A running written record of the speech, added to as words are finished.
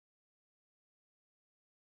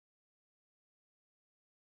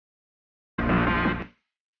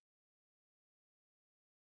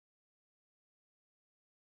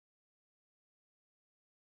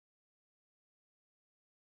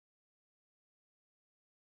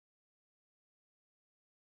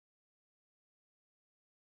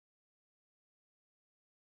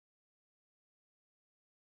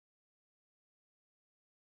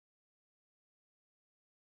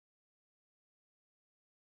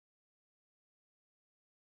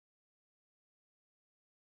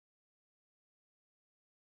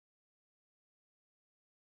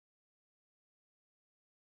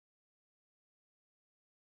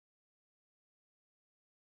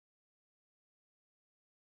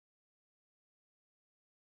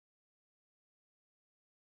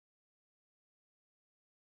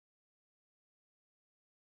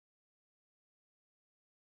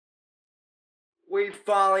We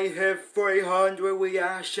finally hit 300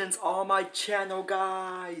 reactions on my channel,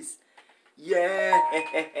 guys. Yeah.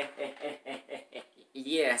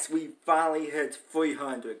 Yes, we finally hit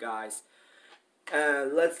 300, guys.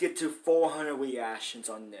 Let's get to 400 reactions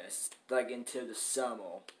on this. Like into the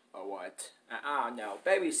summer or what? I don't know.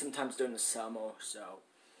 Maybe sometimes during the summer, so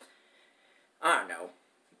I don't know.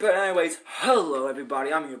 But anyways, hello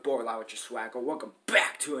everybody, I'm your boy For TheOdd1sOut. Welcome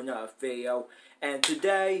back to another video. And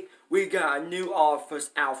today, we got a new For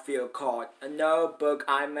TheOdd1sOut video called another book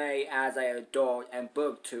I made as an adult and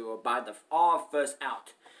book tour by the For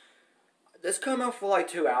TheOdd1sOut. This came out for like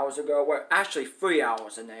 2 hours ago, well actually 3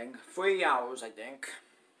 hours I think. 3 hours I think.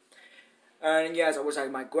 And yes, I was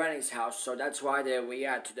at my granny's house, so that's why I didn't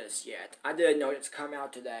react to this yet. I didn't know it's coming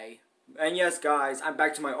out today. And yes guys, I'm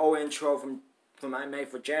back to my old intro from I made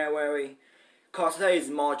for January, cause today is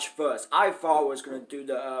March 1st. I thought I was gonna do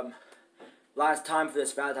the last time for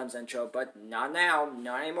this Valentine's intro, but not now,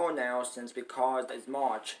 not anymore now, because it's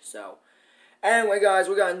March. So anyway guys,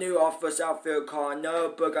 we got a new For TheOdd1sOut video called another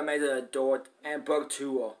book I made an adult and book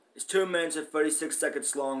tour. It's 2 minutes and 36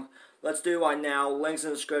 seconds long. Let's do it right now. Links in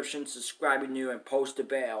the description, subscribe if you're new, and post the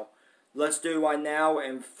bell. Let's do it right now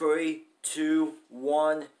in 3, 2,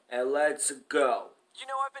 1, and let's go. You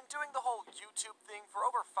know, I've been doing the whole YouTube thing for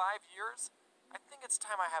over 5 years. I think it's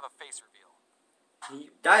time I have a face reveal.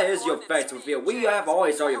 That is your face reveal. We have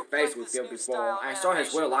always saw your face reveal before. I saw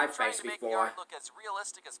his real life face before. Look as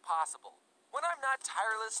realistic as possible. When I'm not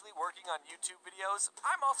tirelessly working on YouTube videos,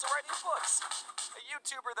 I'm also writing books. A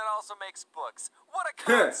YouTuber that also makes books. What a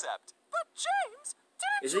concept! But James,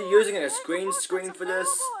 is he using a screen for this?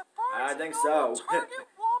 I think so. Target,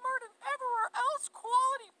 Walmart, and everywhere else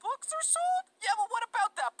quality books are sold? Yeah, but what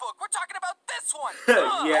about that book? We're talking about this one!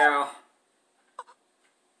 Yeah.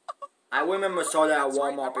 I remember saw that at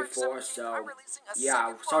Walmart before, so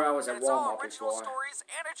yeah, saw that was at Walmart before. Stories,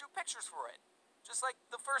 and I drew pictures for it, just like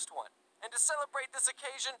the first one. And to celebrate this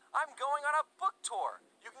occasion, I'm going on a book tour.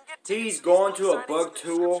 You can get He's going to a book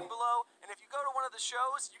tour. Below, and if you go to one of the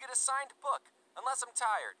shows, you get a signed book. Unless I'm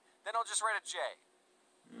tired, then I'll just write a J.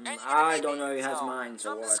 I don't know if he has mine,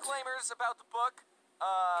 so some what? disclaimers about the book.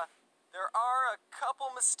 There are a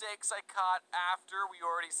couple mistakes I caught after we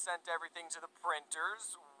already sent everything to the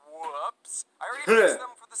printers. Whoops. I already fixed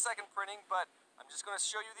them for the second printing, but I'm just going to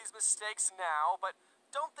show you these mistakes now. But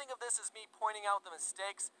don't think of this as me pointing out the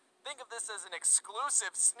mistakes. Think of this as an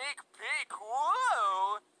exclusive sneak peek.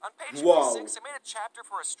 Whoa! On page 56, I made a chapter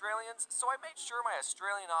for Australians, so I made sure my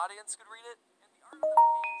Australian audience could read it. And the art of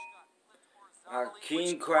the page got flipped horizontally.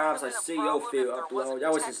 Keen Crabs, I see your video upload.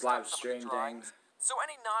 That was his live stream thing. So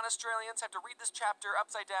any non-Australians have to read this chapter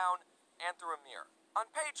upside down and through a mirror. On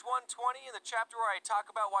page 120, in the chapter where I talk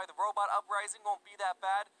about why the robot uprising won't be that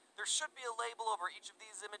bad, there should be a label over each of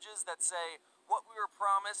these images that say what we were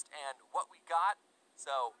promised and what we got.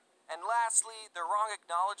 So, and lastly, the wrong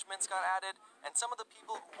acknowledgements got added, and some of the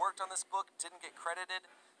people who worked on this book didn't get credited.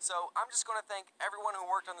 So I'm just going to thank everyone who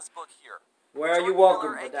worked on this book here. Well, you're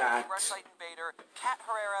welcome for that. Rushlight Invader, Kat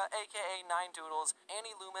Herrera, a.k.a. Nine Doodles,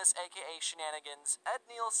 Annie Loomis, a.k.a. Shenanigans, Ed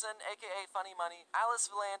Nielsen, a.k.a. Funny Money,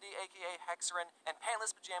 Alice Villandi, a.k.a. Hexerin, and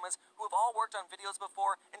Pantless Pajamas, who have all worked on videos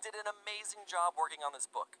before and did an amazing job working on this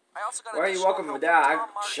book. I also got you're welcome for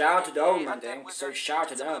that. Shout out to those, I think, so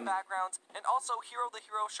shout out to them. Backgrounds, and also Hero the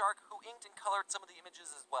Hero Shark, who inked and colored some of the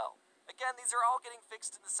images as well. Again, these are all getting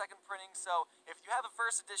fixed in the second printing, so if you have a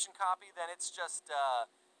first edition copy, then it's just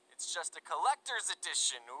a collector's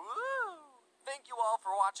edition. Woo! Thank you all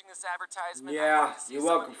for watching this advertisement. Yeah, you're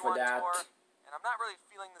welcome for that. And I'm not really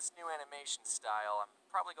feeling this new animation style. I'm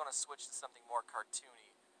probably going to switch to something more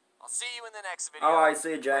cartoony. I'll see you in the next video. Alright,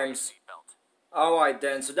 see you, James. Alright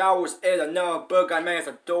then, so that was it. Another book I made as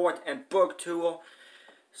a adult and book tour.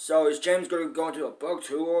 So is James going to go into a book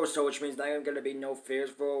tour? So which means there ain't going to be no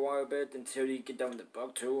fears for a while bit until you get done with the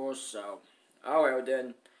book tour. So, alright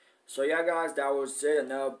then. So yeah guys, that was it,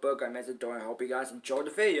 another book I made to do. I hope you guys enjoyed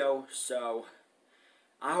the video. So,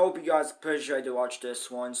 I hope you guys appreciate to watch this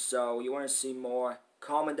one. So, you want to see more,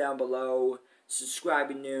 comment down below, subscribe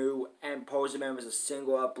if you're new, and post them as a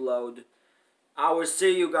single upload. I will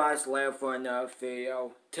see you guys later for another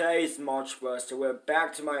video. Today is March 1st, so we're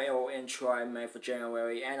back to my old intro I made for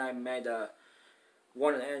January. And I made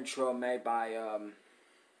one intro made by,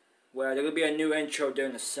 well, there will be a new intro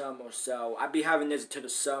during the summer, so I'll be having this until the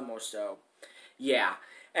summer, so yeah.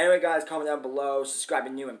 Anyway, guys, comment down below, subscribe if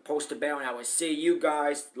you're new, and post the bell, and I will see you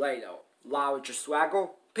guys later. For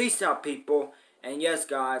TheOdd1sOut. Peace out, people. And yes,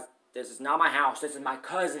 guys, this is not my house. This is my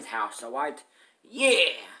cousin's house, alright?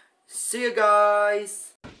 Yeah. See you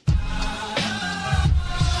guys.